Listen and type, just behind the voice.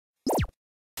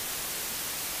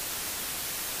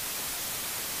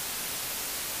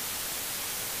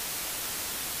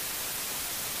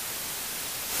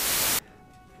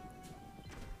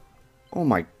Oh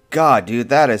my god, dude,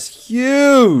 that is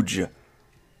huge!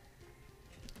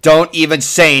 Don't even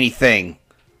say anything!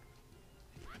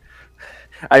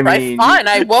 I mean... Fine,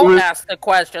 I won't ask the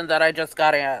question that I just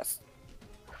got asked.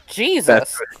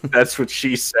 Jesus. That's what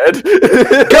she said.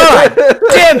 God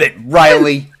damn it,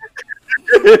 Riley!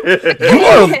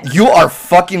 You are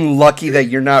fucking lucky that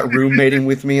you're not roommating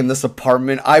with me in this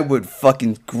apartment. I would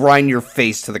fucking grind your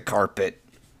face to the carpet.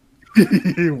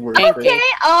 Okay,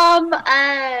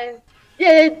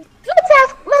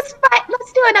 let's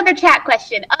do another chat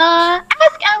question. Ask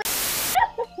Ellie.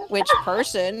 Which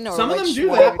person or Some of them which do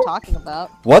one that. we're talking about?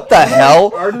 What the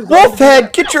hell?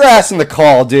 Wolfhead, get your ass in the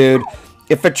call, dude.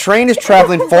 If a train is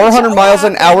traveling 400 miles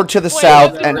an hour to the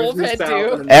south and...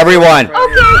 Everyone!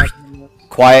 Okay.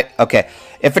 Quiet. Okay.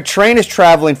 If a train is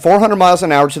traveling 400 miles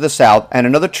an hour to the south and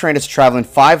another train is traveling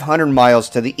 500 miles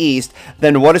to the east,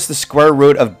 then what is the square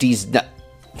root of D's...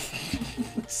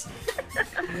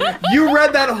 You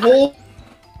read that whole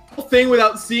thing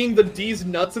without seeing the D's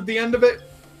nuts at the end of it?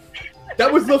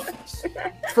 That was the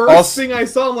first thing I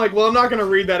saw. I'm like, well, I'm not gonna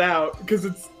read that out because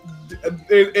it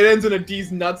ends in a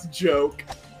D's nuts joke.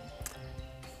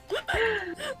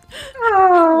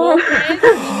 Oh.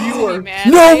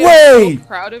 No way! So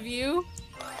proud of you.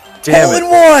 Hole in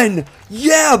one!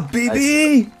 Yeah,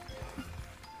 baby!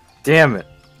 Damn it.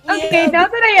 Okay, now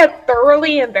that I have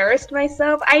thoroughly embarrassed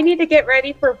myself, I need to get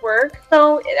ready for work.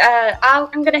 So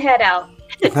I'm gonna head out.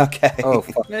 Okay. Oh,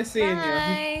 fuck. Nice seeing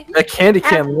Bye. That candy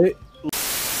can lit.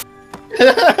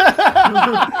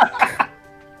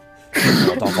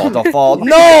 Don't fall.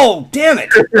 No! Damn it!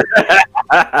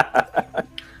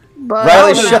 But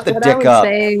Riley, shut the dick up.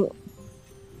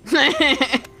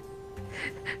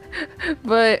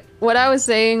 But what I was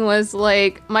saying was,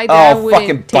 like, my dad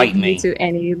wouldn't take me to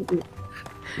any...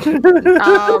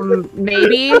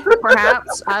 maybe,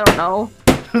 perhaps, I don't know.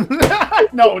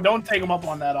 No, don't take him up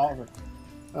on that offer.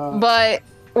 But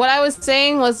what I was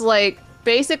saying was, like,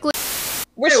 basically...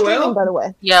 We're streaming, by the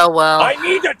way. Yeah, well. I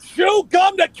need to chew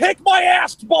gum to kick my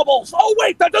ass, Bubbles! Oh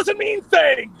wait, that doesn't mean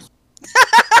things!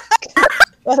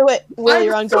 By the way, Will,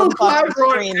 you're on I'm so glad GoldenFox we're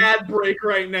on Stream. ad break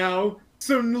right now,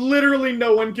 so literally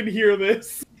no one can hear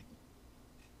this.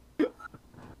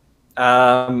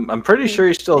 I'm pretty sure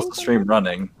he still has the stream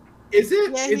running. Is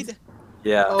it? Yeah, It's-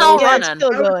 Yeah. Oh, Yeah, it's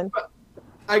still going.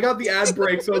 I got the ad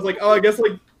break, so I was like, oh, I guess,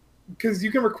 like, because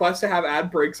you can request to have ad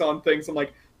breaks on things. I'm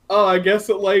like, oh, I guess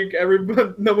that, like,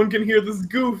 no one can hear this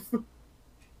goof.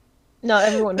 No,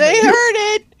 everyone. They heard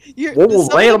heard it. What was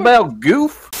that about,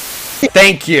 goof?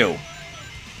 Thank you.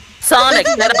 Sonic,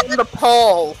 get on the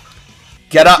pole.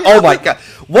 Get up. Oh my god.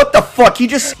 What the fuck? He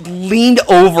just leaned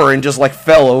over and just, like,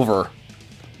 fell over.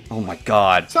 Oh my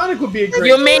god. Sonic would be a great...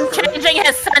 You mean changing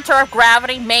his center of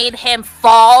gravity made him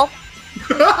fall?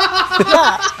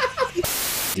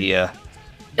 Yeah.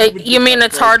 You mean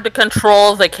it's hard to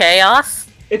control the chaos?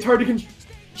 It's hard to control...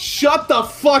 Shut the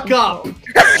fuck up!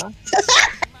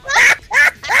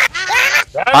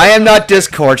 I am not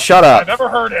Discord. Shut I up. never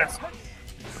heard it.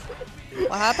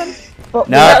 What happened?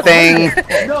 Nothing.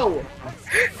 No.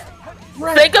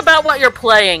 Think about what you're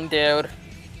playing, dude.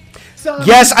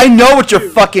 Yes, I know what you're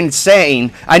fucking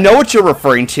saying. I know what you're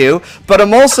referring to, but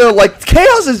I'm also like,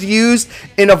 chaos is used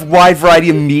in a wide variety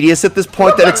of medias at this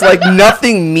point that it's like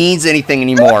nothing means anything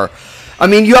anymore. I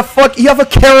mean, you have a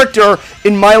character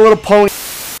in My Little Pony.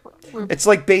 It's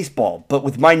like baseball, but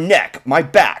with my neck, my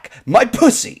back, my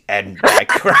pussy, and my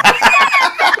crap.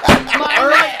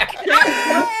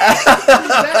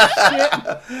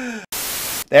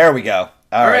 There we go.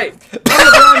 All right. I'm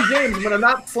LeBron James. When I'm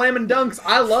not slamming dunks,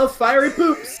 I love fiery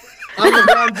poops. I'm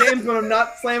LeBron James. When I'm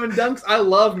not slamming dunks, I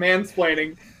love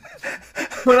mansplaining.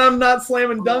 When I'm not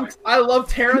slamming dunks, I love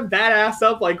tearing that ass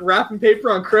up like wrapping paper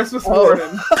on Christmas morning.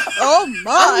 Oh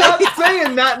my! I'm not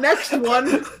saying that next one.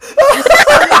 I'm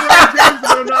LeBron James.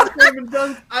 When I'm not slamming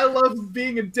dunks, I love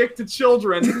being a dick to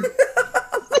children.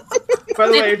 By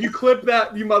the way, if you clip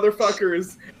that, you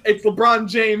motherfuckers, it's LeBron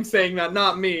James saying that,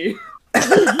 not me. I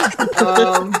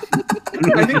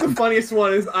think the funniest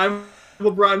one is I'm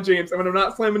LeBron James, and when I'm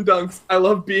not slamming dunks, I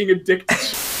love being a dick.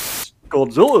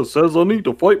 Godzilla says I need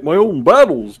to fight my own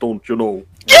battles, don't you know?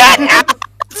 By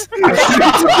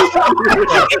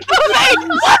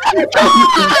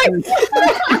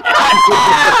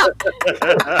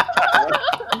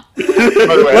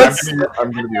the way,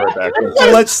 I'm gonna be right back.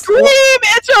 Let's Scream!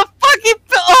 It's a fucking.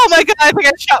 Oh my god! I think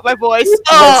I shot my voice.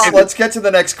 Oh. let's get to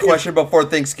the next question before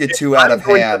things get too out of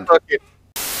hand.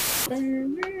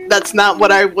 That's not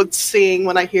what I was seeing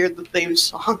when I hear the theme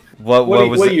song. What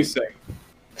do you say?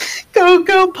 Go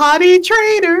go potty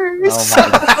traders. Oh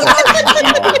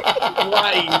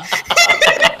my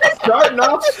Starting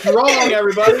off strong,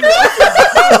 everybody.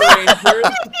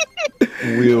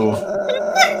 Wheel.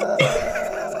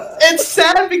 It's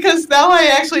sad because now I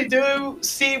actually do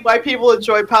see why people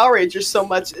enjoy Power Rangers so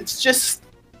much. It's just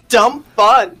dumb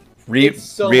fun.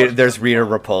 There's Rita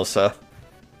Repulsa.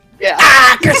 Yeah.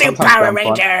 Ah, cursing Power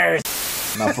Rangers!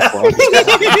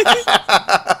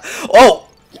 Oh!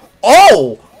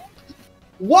 Oh!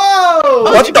 Whoa!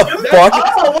 What the fuck?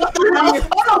 Oh, what the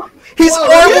hell? He's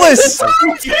armless!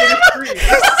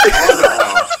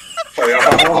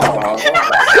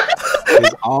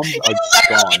 His arms are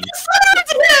gone.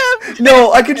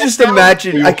 No, I could just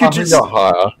imagine. I could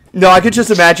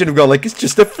just imagine him go like, it's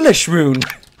just a flesh wound.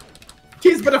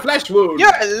 Tis but a flesh wound.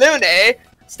 You're a loony.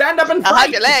 Stand up and I'll fight.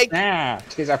 hug your leg. Ah,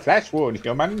 tis a flesh wound,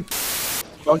 human.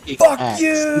 Fuck you! He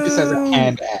just has a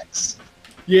hand axe.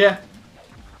 Yeah.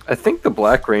 I think the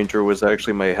Black Ranger was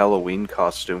actually my Halloween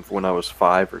costume for when I was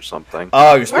 5 or something.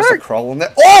 Oh, you're supposed to crawl in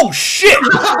there. Oh shit!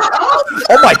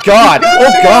 Oh my god!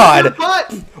 Oh god!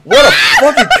 What a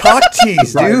fucking cock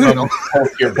tease, dude!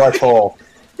 Your butthole.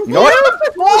 You know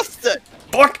what? Lost it.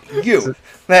 Fuck you!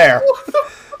 There.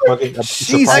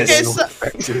 Jesus.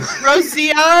 Okay, so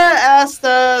Rosia asked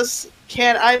us,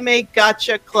 "Can I make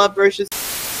Gotcha Club versions?"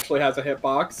 Actually has a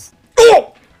hitbox.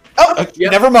 Oh! Oh,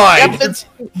 Yep. Never mind. Yep,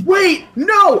 Wait,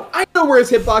 no! I know where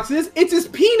his hitbox is. It's his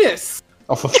penis.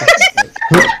 Oh, for fuck's sake.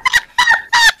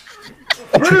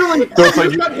 Literally, So it's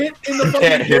like you got hit in the You fucking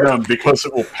can't hit him because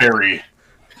it will parry.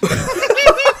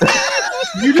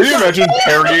 You Can you imagine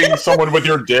parrying someone with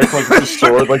your dick like with a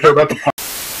sword, like they're about to punch?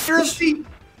 seriously.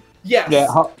 Yes. Yeah,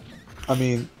 I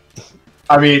mean,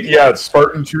 yeah,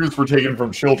 Spartan tooths were taken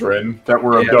from children that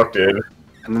were abducted.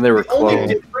 And then they were The only cloned.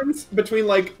 difference between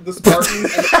like the Spartans and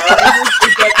the Power Rangers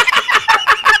is that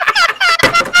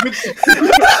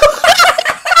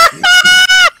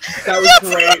that was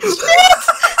great.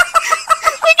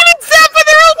 They're getting zapped by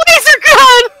their own laser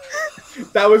gun.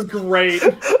 That was great.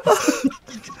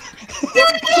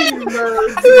 Fucking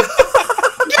nerds.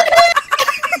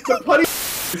 The putty.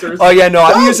 Oh yeah, no,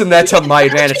 I'm using that to my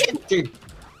advantage.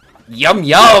 Yum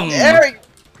yum! Eric.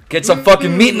 Get some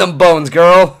fucking meat in them bones,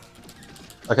 girl.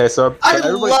 Okay, so I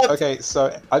everybody. love- Okay,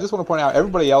 so I just want to point out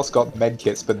everybody else got med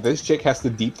kits, but this chick has to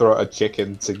deep throat a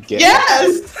chicken to get.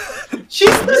 Yes. She's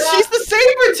the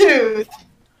saber tooth.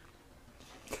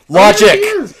 Logic!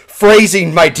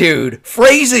 Phrasing, my dude!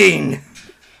 Phrasing!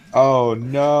 Oh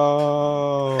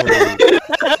no!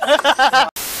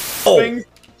 Things.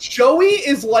 Joey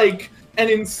is like an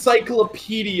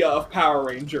encyclopedia of Power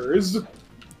Rangers.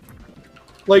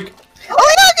 Like,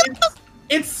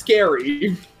 it's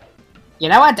scary. You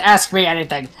know what? Ask me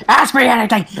anything. Ask me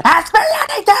anything. Ask me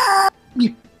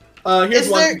anything. Here's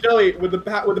Is one. there- Joey, would the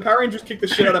Power Rangers kick the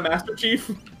shit out of Master Chief?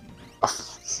 Who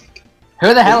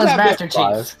the hell is Isn't that a Master bit Chief?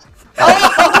 biased?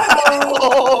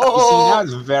 Oh. You see, now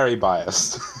it's very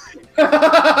biased.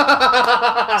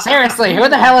 Seriously, who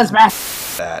the hell is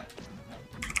Master? That.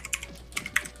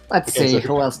 Let's Okay, see. so-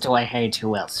 Who else do I hate?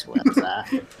 Who else?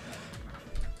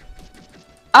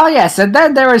 Oh yes, and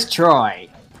then there is Troy.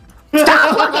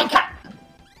 Stop looking.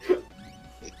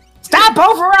 Stop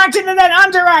overacting and then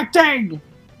underacting.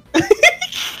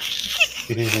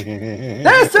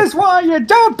 This is why you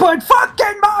don't put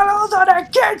fucking models on a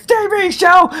kids' TV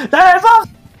show that involves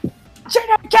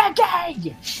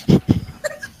kicking.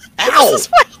 Ow!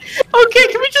 Okay,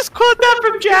 can we just quote that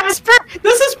from Jasper?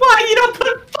 This is why you don't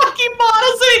put fucking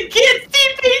models in a kids'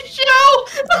 TV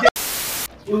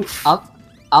show.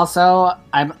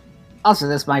 Also,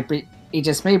 this might be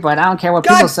just me, but I don't care what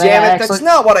God people say. damn it, I actually... that's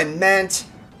not what I meant.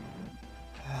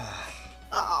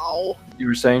 Oh. You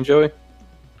were saying, Joey?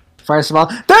 First of all,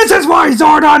 this is why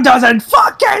Zordon doesn't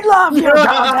fucking love you,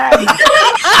 Johnny!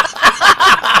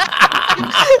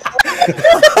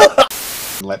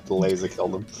 Let the laser kill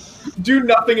them. Do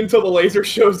nothing until the laser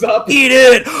shows up. Eat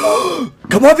it!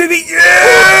 Come on, baby!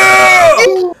 Yeah!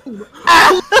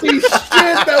 Holy shit,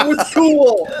 that was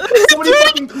cool! Somebody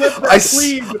fucking clip that,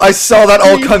 please. I saw that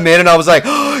all come in and I was like,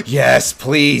 oh, yes,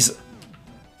 please.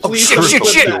 Oh, Please shit, don't shit,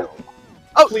 clip shit! that.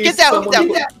 Oh, Please, get down, someone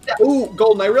get do- Ooh,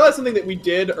 Golden, I realized something that we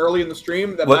did early in the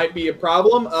stream that What? might be a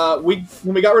problem. When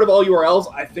we got rid of all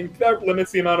URLs, I think that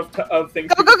limits the amount of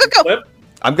things Go, we can clip.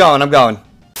 I'm going.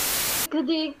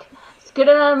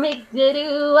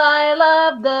 Skidamigdidoo, I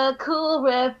love the cool,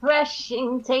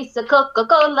 refreshing taste of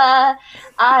Coca-Cola.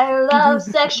 I love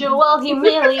sexual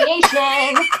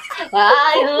humiliation.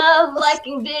 I love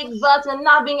liking big butts and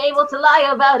not being able to lie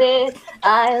about it.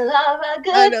 I love a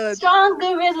good, strong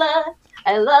gorilla.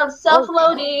 I love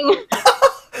self-loading.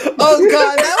 Oh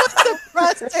god, that was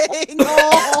depressing.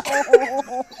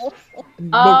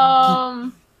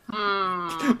 Oh.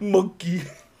 Monkey.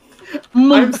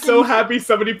 I'm so happy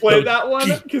somebody played that one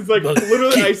because, like,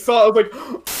 literally, I saw. I was like,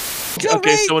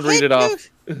 okay, someone read it off.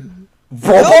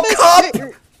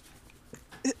 RoboCop.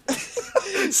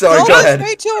 Sorry, go ahead.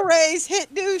 Rachel Ray's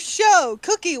hit new show,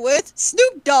 Cookie with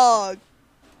Snoop Dogg.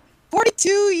 42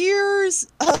 years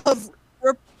of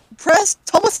repressed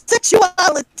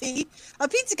homosexuality. A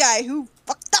pizza guy who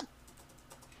fucked up.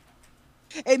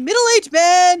 A middle-aged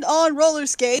man on roller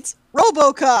skates.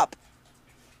 RoboCop.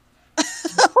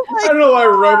 I don't know why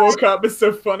RoboCop is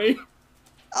so funny.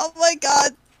 Oh my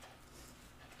god.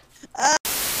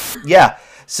 Yeah.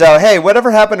 So, hey,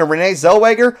 whatever happened to Renee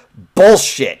Zellweger?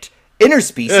 Bullshit.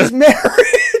 Interspecies marriage.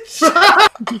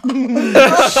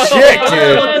 Shit,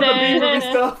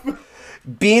 dude.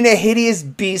 Being a hideous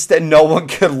beast that no one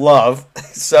could love.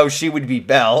 So she would be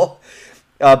Belle.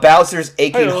 Bowser's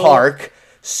aching heart.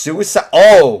 Suicide.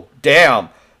 Oh, damn.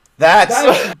 That's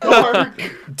dark.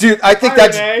 Dude, I think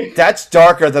that's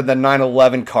darker than the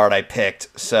 9/11 card I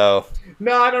picked. So.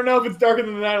 No, I don't know if it's darker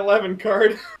than the 9/11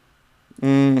 card.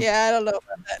 Yeah, I don't know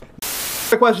about that.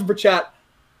 A question for chat.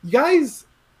 You guys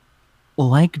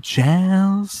like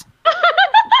jazz?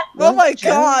 Oh my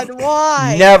god,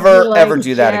 why? Never ever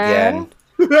do that again.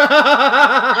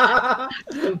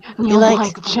 You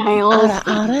like child?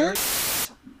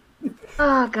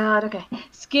 Oh god, okay.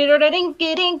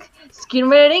 Skitteredink-a-dink,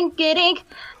 skitteredink-a-dink.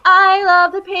 I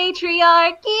love the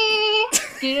patriarchy.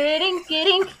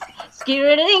 Skitteredink-a-dink,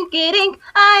 skitteredink-a-dink.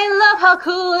 I love how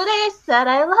cool it is that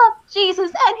I love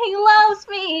Jesus and he loves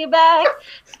me back.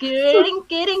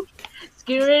 Skitteredink-a-dink,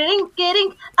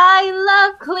 skitteredink-a-dink. I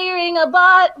love clearing a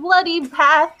bloody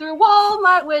path through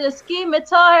Walmart with a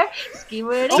scimitar.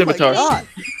 Skitteredink-a-dink.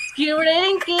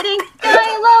 Skitteredink-a-dink.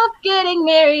 I love getting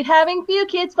married, having few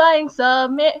kids, buying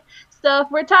some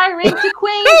stuff, retiring to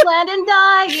Queensland and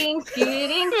dying.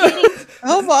 Skitteredink-a-dink.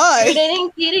 Oh my.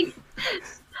 Skitteredink-a-dink.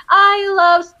 I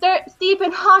love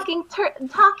Stephen Hawking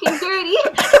talking dirty.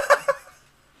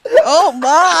 Oh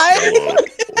my.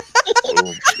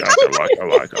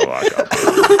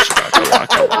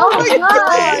 Oh my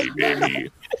god. Baby.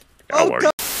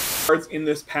 cards in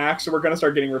this pack, so we're gonna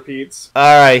start getting repeats.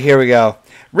 Alright, here we go.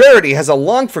 Rarity has a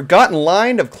long-forgotten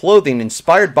line of clothing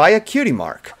inspired by a cutie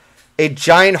mark. A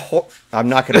giant I'm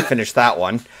not gonna finish that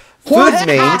one. Food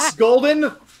names.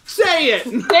 Golden, say it!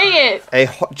 Say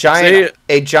it!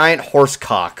 A giant horse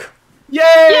cock. Yay!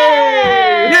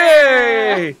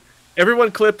 Yay!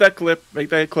 Everyone clip that clip. Make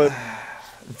that clip.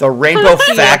 The Rainbow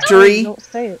Factory. Don't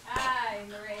say it.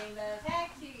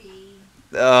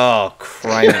 Oh,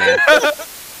 criminy.